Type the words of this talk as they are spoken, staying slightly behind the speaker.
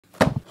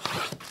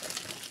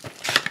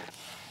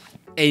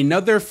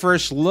Another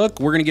first look.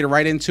 We're gonna get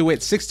right into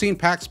it. 16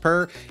 packs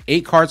per,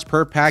 8 cards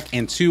per pack,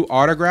 and 2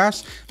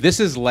 autographs.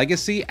 This is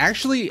Legacy.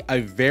 Actually,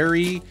 a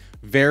very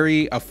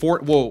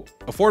affordable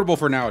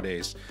for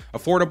nowadays.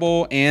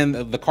 Affordable, and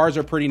the cards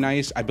are pretty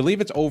nice. I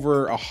believe it's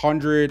over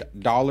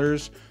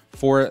 $100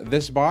 for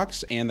this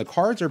box, and the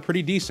cards are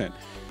pretty decent.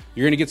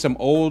 You're gonna get some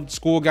old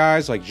school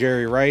guys like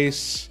Jerry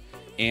Rice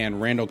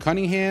and Randall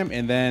Cunningham,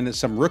 and then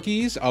some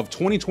rookies of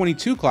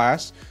 2022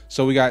 class.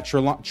 So we got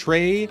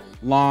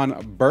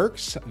Treylon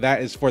Burks,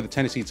 that is for the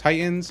Tennessee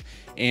Titans,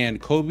 and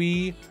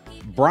Kobe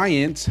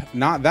Bryant,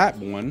 not that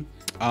one.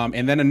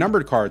 And then a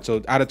numbered card.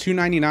 So out of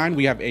 299,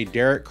 we have a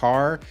Derek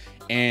Carr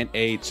and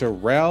a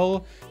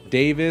Terrell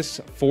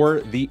Davis for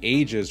the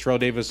ages. Terrell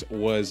Davis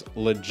was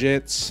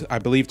legit, I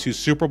believe, 2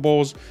 Super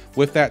Bowls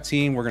with that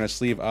team. We're going to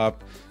sleeve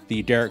up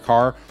the Derek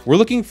Carr. We're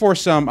looking for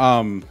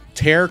some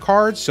tear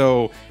cards.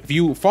 So if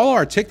you follow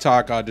our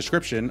TikTok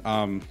description,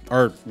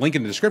 or link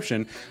in the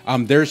description,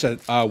 there's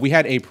we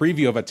had a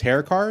preview of a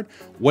tear card.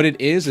 What it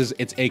is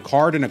it's a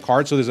card in a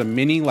card. So there's a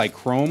mini like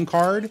chrome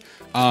card.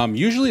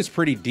 Usually it's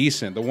pretty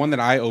decent. The one that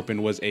I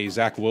opened was a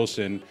Zach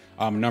Wilson,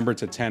 numbered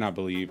to 10, I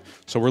believe.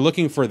 So we're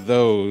looking for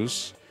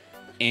those.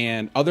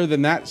 And other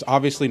than that, it's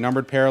obviously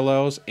numbered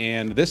parallels.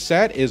 And this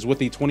set is with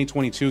the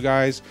 2022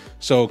 guys.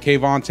 So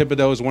Kayvon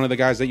Thibodeau is one of the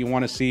guys that you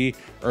want to see.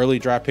 Early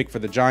draft pick for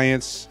the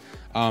Giants.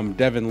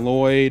 Devin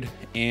Lloyd.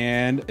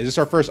 And is this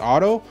our first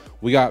auto?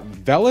 We got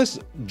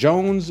Velus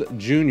Jones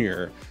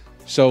Jr.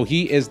 So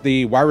he is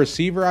the wide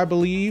receiver, I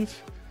believe,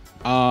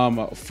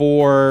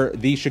 for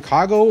the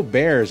Chicago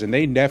Bears, and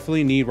they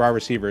definitely need wide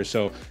receivers.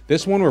 So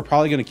this one we're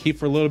probably going to keep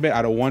for a little bit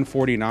out of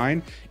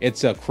 149.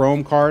 It's a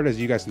chrome card,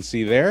 as you guys can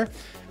see there.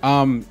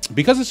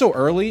 Because it's so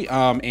early,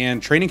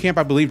 and training camp,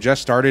 I believe,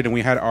 just started, and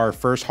we had our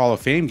first Hall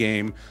of Fame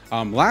game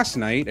last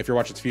night. If you're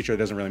watching the future, it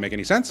doesn't really make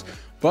any sense,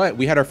 but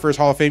we had our first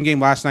Hall of Fame game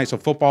last night, so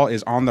football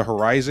is on the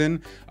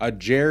horizon. A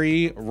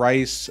Jerry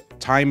Rice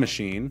time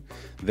machine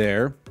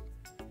there.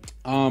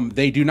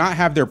 They do not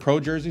have their pro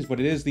jerseys, but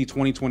it is the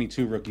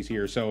 2022 rookies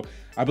here. So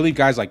I believe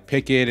guys like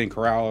Pickett and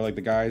Corral are like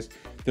the guys.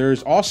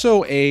 There's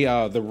also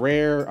a the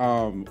rare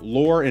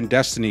lore and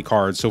destiny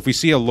cards. So if we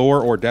see a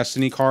lore or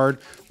destiny card,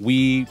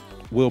 we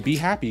will be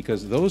happy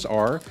because those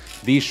are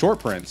the short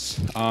prints,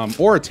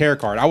 or a tear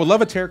card. I would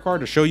love a tear card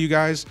to show you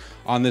guys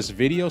on this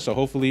video. So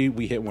hopefully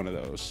we hit one of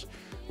those.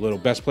 Little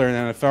best player in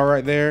the NFL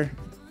right there.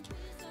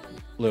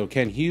 Little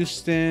Ken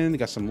Houston,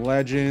 got some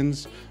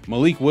legends.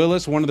 Malik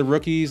Willis, one of the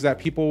rookies that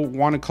people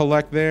want to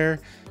collect there.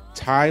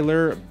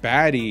 Tyler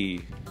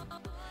Batty.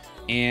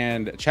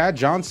 And Chad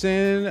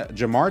Johnson,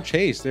 Jamar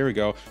Chase. There we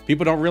go.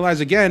 People don't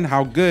realize, again,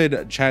 how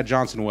good Chad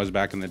Johnson was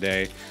back in the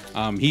day.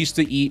 He used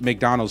to eat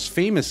McDonald's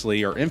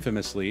famously, or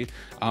infamously,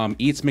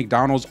 eats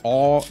McDonald's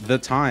all the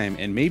time.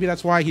 And maybe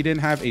that's why he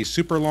didn't have a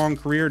super long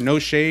career. No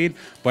shade,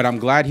 but I'm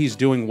glad he's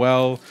doing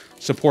well,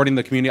 supporting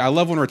the community. I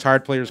love when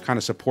retired players kind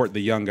of support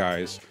the young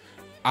guys.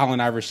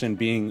 Allen Iverson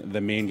being the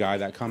main guy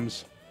that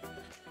comes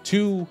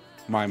to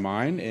my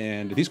mind.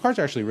 And these cards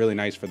are actually really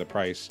nice for the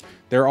price.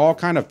 They're all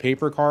kind of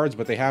paper cards,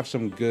 but they have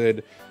some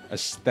good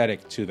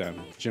aesthetic to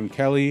them. Jim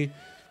Kelly,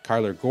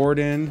 Kyler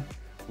Gordon,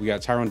 we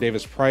got Tyrone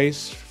Davis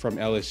Price from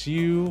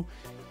LSU,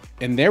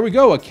 and there we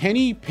go, a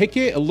Kenny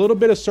Pickett. A little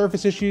bit of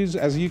surface issues,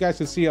 as you guys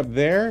can see up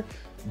there,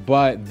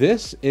 but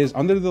this is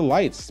under the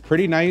lights.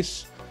 Pretty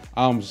nice.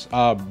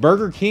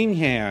 Burger King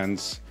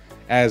hands,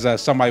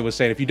 as somebody was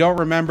saying. If you don't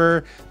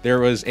remember, there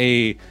was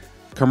a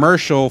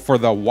commercial for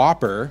the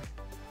Whopper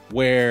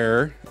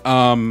where,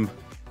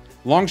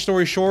 long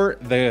story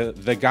short,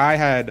 the guy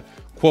had,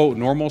 quote,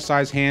 normal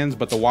size hands,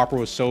 but the Whopper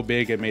was so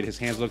big it made his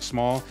hands look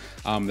small.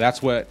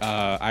 That's what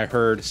I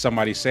heard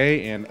somebody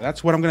say, and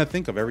that's what I'm gonna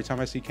think of every time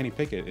I see Kenny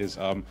Pickett, is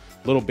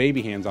little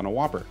baby hands on a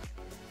Whopper.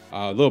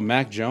 Little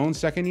Mac Jones,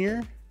 second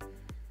year.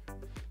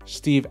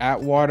 Steve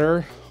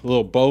Atwater,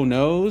 little Bo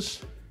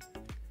Nose.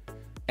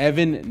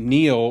 Evan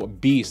Neal,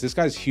 beast. This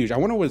guy's huge. I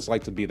wonder what it's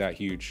like to be that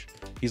huge.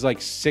 He's like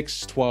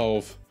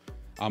 6'12",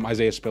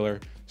 Isaiah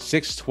Spiller.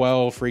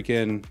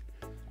 6'12",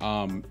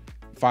 freaking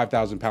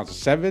 5,000 pounds.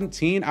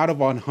 17 out of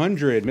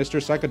 100.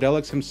 Mr.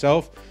 Psychedelics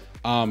himself.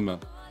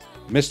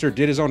 Mr.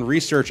 did his own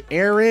research.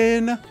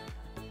 Aaron,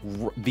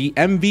 the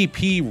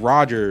MVP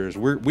Rodgers.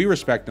 We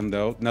respect him,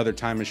 though. Another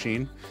time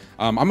machine.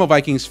 I'm a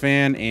Vikings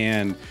fan,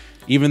 and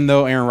even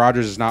though Aaron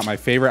Rodgers is not my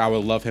favorite, I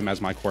would love him as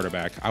my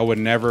quarterback. I would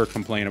never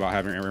complain about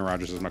having Aaron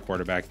Rodgers as my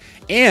quarterback.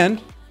 And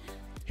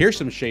here's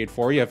some shade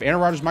for you. If Aaron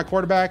Rodgers is my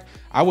quarterback,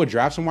 I would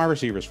draft some wide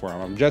receivers for him.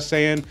 I'm just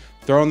saying,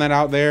 throwing that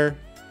out there.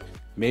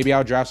 Maybe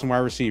I'll draft some wide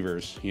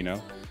receivers, you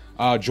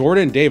know.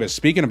 Jordan Davis,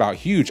 speaking about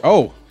huge.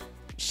 Oh,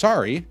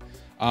 sorry.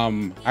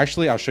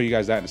 Actually, I'll show you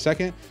guys that in a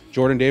second.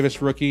 Jordan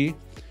Davis, rookie.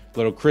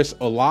 Little Chris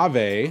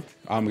Olave,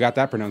 got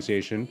that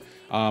pronunciation,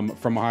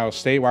 from Ohio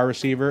State, wide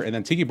receiver. And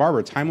then Tiki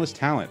Barber, Timeless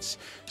Talents.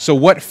 So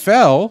what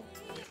fell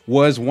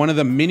was one of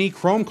the mini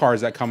chrome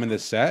cards that come in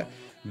this set.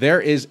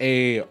 There is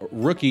a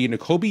rookie,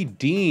 Nakobe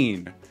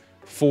Dean,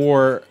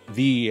 for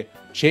the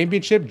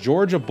championship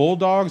Georgia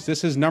Bulldogs.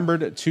 This is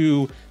numbered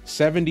to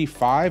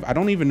 75. I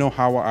don't even know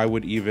how I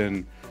would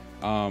even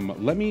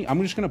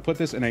I'm just gonna put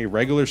this in a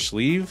regular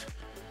sleeve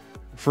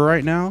for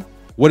right now.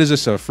 What is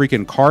this, a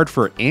freaking card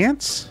for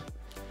ants?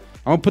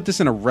 I'm gonna put this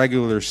in a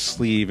regular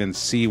sleeve and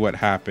see what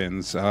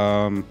happens.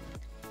 Yep,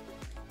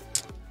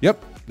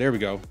 there we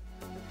go.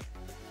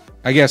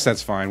 I guess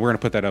that's fine. We're gonna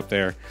put that up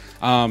there.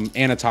 And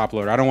a top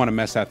loader. I don't want to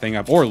mess that thing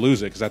up or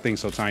lose it because that thing's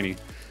so tiny.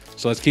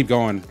 So let's keep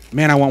going.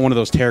 Man, I want one of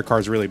those tear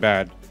cards really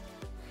bad.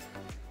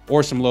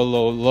 Or some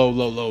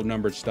low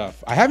numbered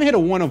stuff. I haven't hit a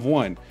 1 of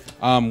 1.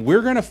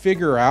 We're gonna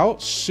figure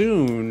out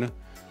soon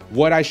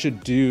what I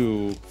should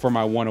do for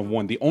my 1 of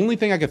 1. The only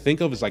thing I could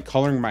think of is like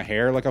coloring my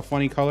hair like a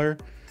funny color.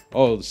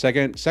 Oh, the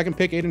second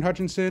pick, Aiden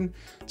Hutchinson.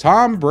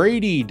 Tom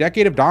Brady,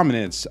 decade of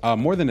dominance.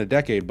 More than a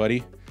decade,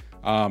 buddy.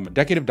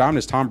 Decade of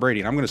dominance, Tom Brady.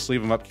 And I'm going to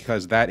sleeve him up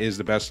because that is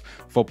the best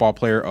football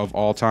player of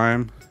all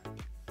time.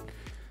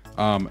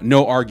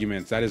 No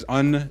arguments. That is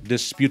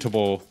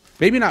undisputable.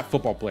 Maybe not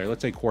football player.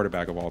 Let's say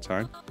quarterback of all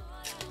time.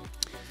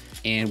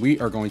 And we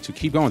are going to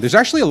keep going. There's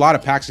actually a lot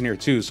of packs in here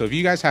too. So if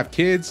you guys have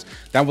kids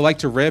that would like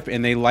to rip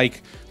and they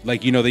like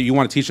you know, that you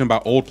want to teach them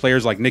about old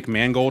players like Nick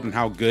Mangold and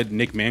how good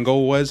Nick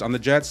Mangold was on the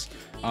Jets,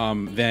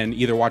 then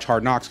either watch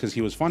Hard Knocks because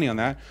he was funny on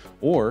that,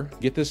 or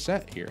get this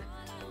set here.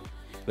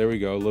 There we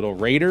go. Little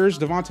Raiders,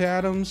 Devontae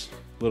Adams,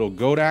 little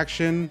GOAT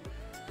action.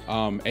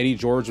 Eddie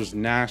George was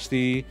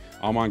nasty.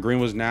 Almon Green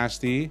was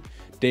nasty.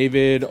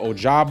 David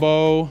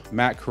Ojabo,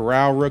 Matt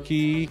Corral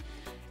rookie,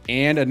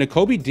 and a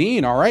Nakobe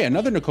Dean. All right,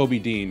 another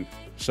Nakobe Dean.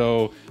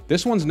 So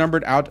this one's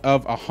numbered out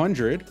of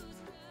 100.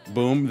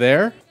 Boom,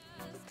 there.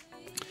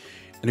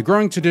 In a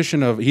growing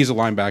tradition of, he's a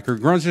linebacker,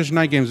 growing tradition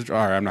 9 games. All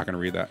right, I'm not going to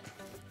read that.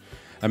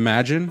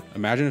 Imagine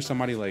if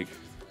somebody like,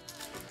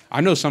 I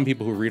know some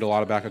people who read a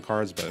lot of back of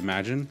cards, but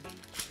imagine.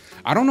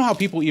 I don't know how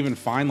people even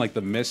find like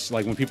the miss,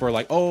 like when people are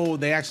like, oh,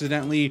 they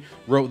accidentally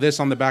wrote this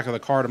on the back of the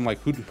card. I'm like,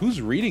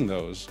 who's reading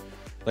those?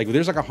 Like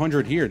there's like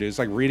 100 here, dude. It's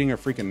like reading a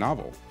freaking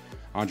novel.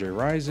 Andre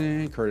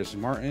Rison, Curtis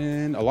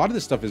Martin. A lot of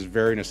this stuff is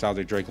very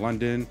nostalgic. Drake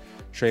London,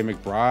 Trey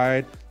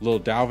McBride, little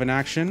Dalvin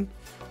action.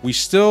 We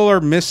still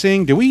are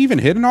missing. Did we even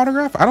hit an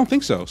autograph? I don't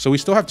think so. So we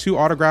still have 2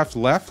 autographs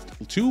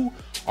left. 2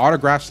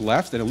 autographs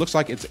left, and it looks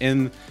like it's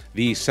in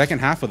the second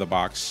half of the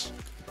box.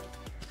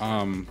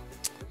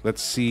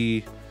 Let's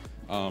see.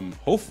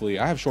 Hopefully,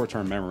 I have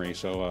short-term memory,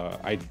 so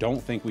I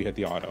don't think we hit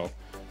the auto,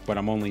 but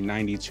I'm only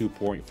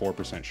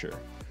 92.4% sure.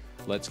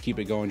 Let's keep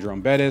it going.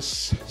 Jerome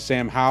Bettis,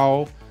 Sam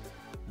Howell,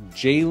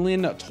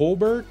 Jalen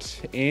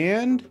Tolbert,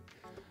 and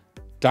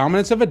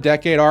dominance of a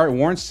decade art,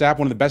 Warren Sapp,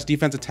 one of the best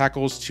defensive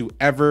tackles to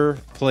ever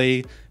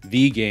play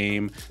the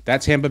game.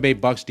 That Tampa Bay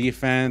Bucks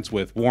defense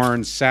with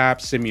Warren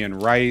Sapp, Simeon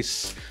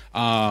Rice,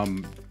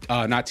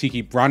 not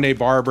Tiki, Rondé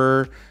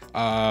Barber,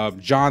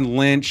 John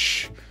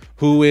Lynch,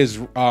 who is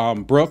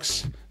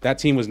Brooks. That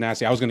team was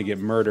nasty. I was going to get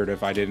murdered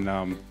if I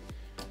didn't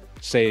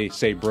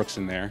say Brooks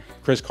in there.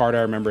 Chris Carter,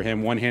 I remember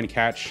him. One-hand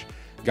catch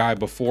guy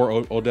before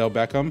Odell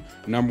Beckham.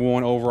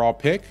 #1 overall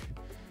pick.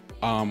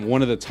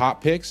 One of the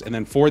top picks. And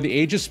then for the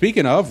ages,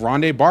 speaking of,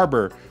 Rondé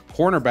Barber,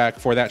 cornerback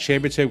for that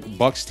championship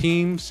Bucks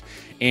teams.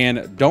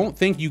 And don't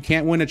think you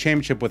can't win a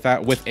championship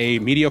with a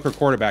mediocre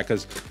quarterback,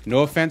 because no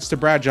offense to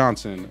Brad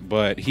Johnson,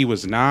 but he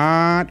was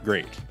not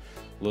great.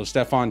 Little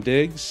Stephon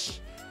Diggs,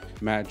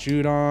 Matt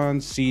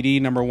Judon, CD,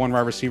 #1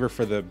 wide receiver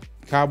for the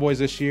Cowboys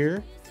this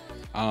year.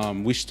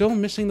 We're still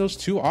missing those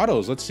 2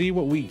 autos. Let's see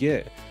what we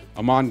get.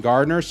 Amon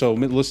Gardner, so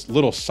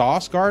little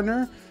Sauce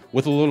Gardner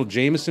with a little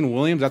Jameson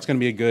Williams. That's going to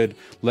be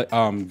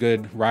a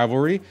good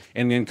rivalry.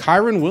 And then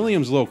Kyron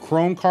Williams, little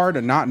chrome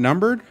card, not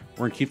numbered. We're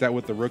going to keep that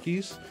with the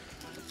rookies.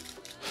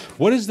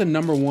 What is the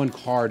 #1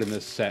 card in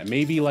this set?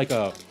 Maybe like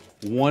a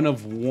 1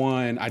 of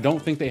 1. I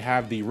don't think they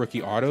have the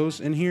rookie autos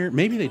in here.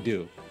 Maybe they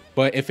do.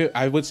 But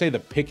I would say the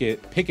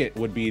Pickett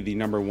would be the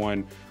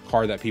 #1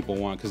 card that people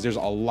want, because there's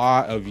a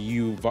lot of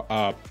you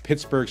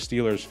Pittsburgh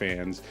Steelers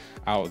fans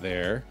out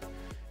there.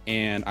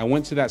 And I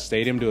went to that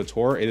stadium to a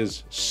tour. It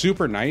is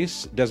super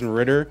nice. Desmond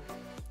Ridder,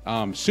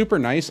 super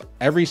nice.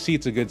 Every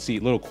seat's a good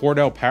seat. Little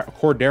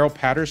Cordero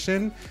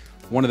Patterson,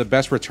 one of the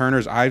best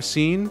returners I've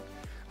seen.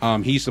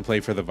 He used to play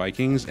for the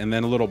Vikings. And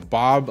then a little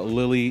Bob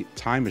Lilly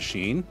time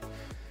machine.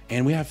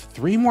 And we have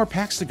 3 more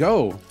packs to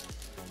go.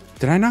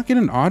 Did I not get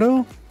an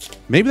auto?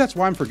 Maybe that's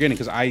why I'm forgetting,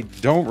 because I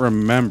don't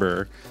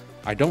remember.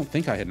 I don't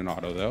think I hit an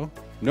auto though.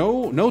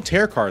 No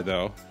tear card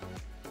though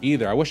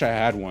either. I wish I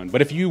had one.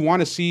 But if you want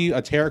to see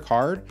a tear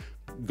card,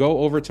 go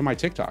over to my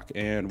TikTok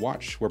and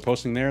watch. We're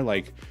posting there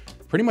like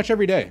pretty much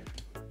every day.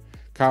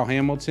 Kyle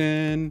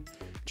Hamilton,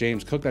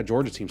 James Cook. That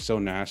Georgia team's so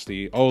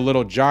nasty. Oh,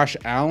 little Josh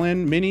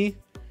Allen mini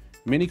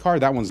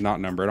card. That one's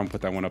not numbered. I don't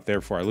put that one up there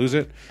before I lose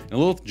it. And a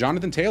little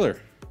Jonathan Taylor.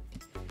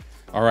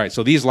 All right,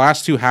 so these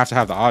last 2 have to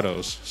have the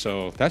autos.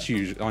 So that's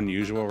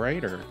unusual,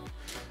 right? Or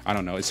I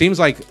don't know. It seems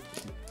like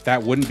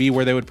that wouldn't be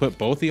where they would put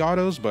both the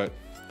autos, but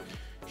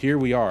here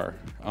we are.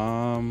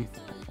 I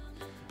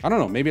don't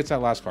know. Maybe it's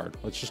that last card.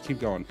 Let's just keep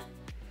going.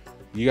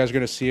 You guys are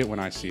going to see it when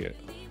I see it.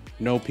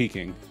 No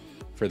peeking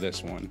for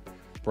this one.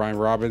 Brian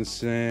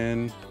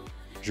Robinson,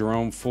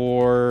 Jerome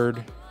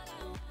Ford,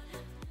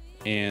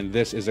 and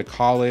this is a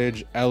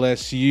college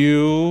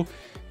LSU.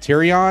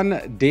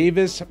 Tyrion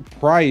Davis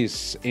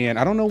Price, and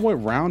I don't know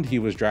what round he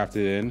was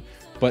drafted in,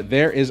 but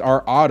there is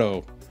our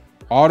auto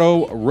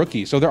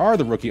rookie. So there are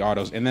the rookie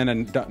autos, and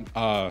then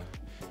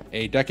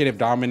a decade of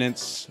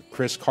dominance,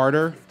 Chris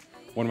Carter,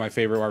 one of my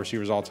favorite wide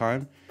receivers all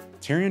time.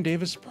 Tyrion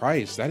Davis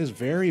Price, that is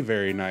very,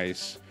 very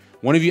nice.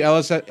 One of you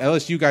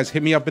LSU guys,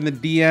 hit me up in the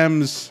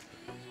DMs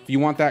if you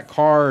want that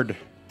card.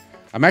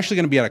 I'm actually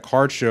going to be at a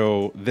card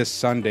show this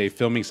Sunday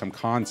filming some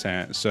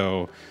content,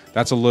 so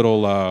that's a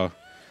little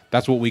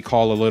that's what we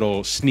call a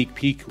little sneak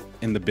peek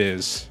in the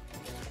biz.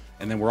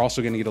 And then we're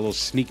also going to get a little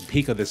sneak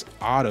peek of this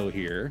auto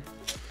here.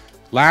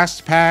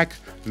 Last pack,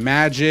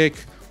 Magic.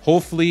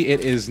 Hopefully it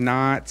is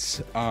not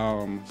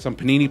some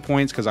Panini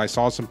points, because I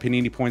saw some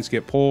Panini points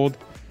get pulled.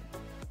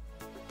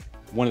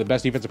 One of the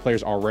best defensive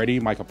players already,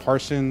 Micah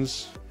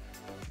Parsons.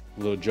 A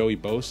little Joey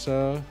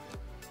Bosa.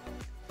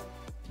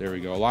 There we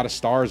go. A lot of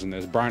stars in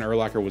this. Brian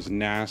Urlacher was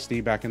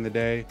nasty back in the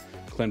day.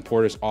 Clint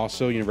Portis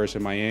also, University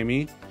of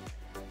Miami.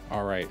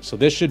 All right, so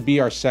this should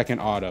be our second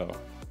auto.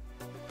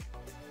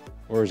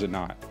 Or is it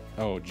not?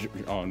 Oh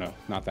no,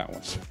 not that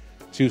one.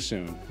 Too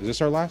soon. Is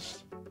this our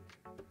last?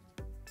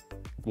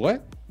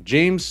 What?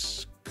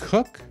 James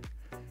Cook?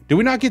 Did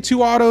we not get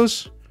 2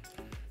 autos?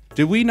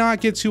 Did we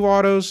not get 2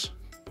 autos?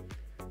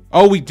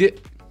 Oh, we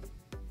did.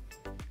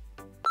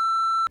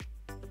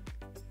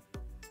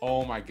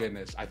 Oh my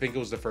goodness. I think it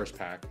was the first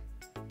pack.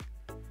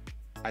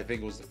 I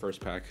think it was the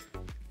first pack.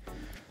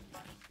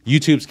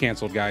 YouTube's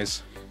canceled,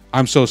 guys.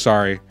 I'm so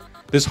sorry.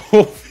 This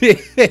whole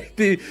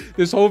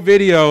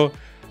video,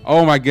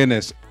 oh my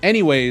goodness.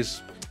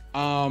 Anyways,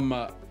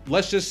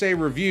 let's just say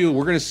review.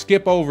 We're gonna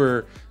skip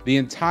over the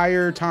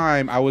entire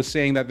time I was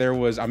saying that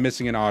I'm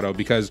missing an auto,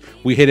 because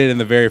we hit it in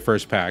the very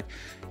first pack.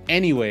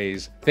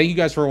 Anyways, thank you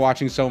guys for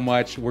watching so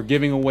much. We're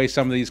giving away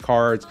some of these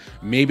cards.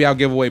 Maybe I'll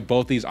give away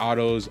both these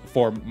autos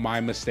for my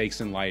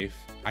mistakes in life.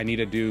 I need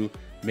to do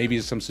maybe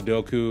some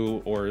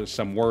Sudoku or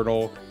some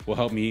Wordle will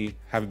help me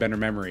have a better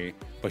memory.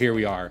 But here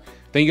we are.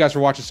 Thank you guys for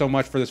watching so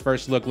much for this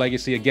first look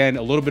Legacy. Again,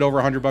 a little bit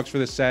over $100 for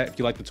this set if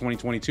you like the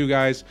 2022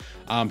 guys.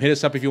 Hit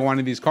us up if you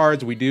wanted these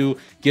cards. We do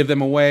give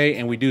them away,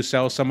 and we do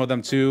sell some of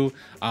them too.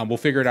 We'll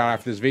figure it out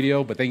after this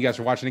video. But thank you guys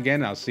for watching again,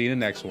 and I'll see you in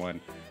the next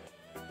one.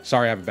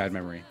 Sorry, I have a bad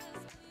memory.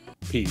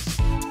 Peace.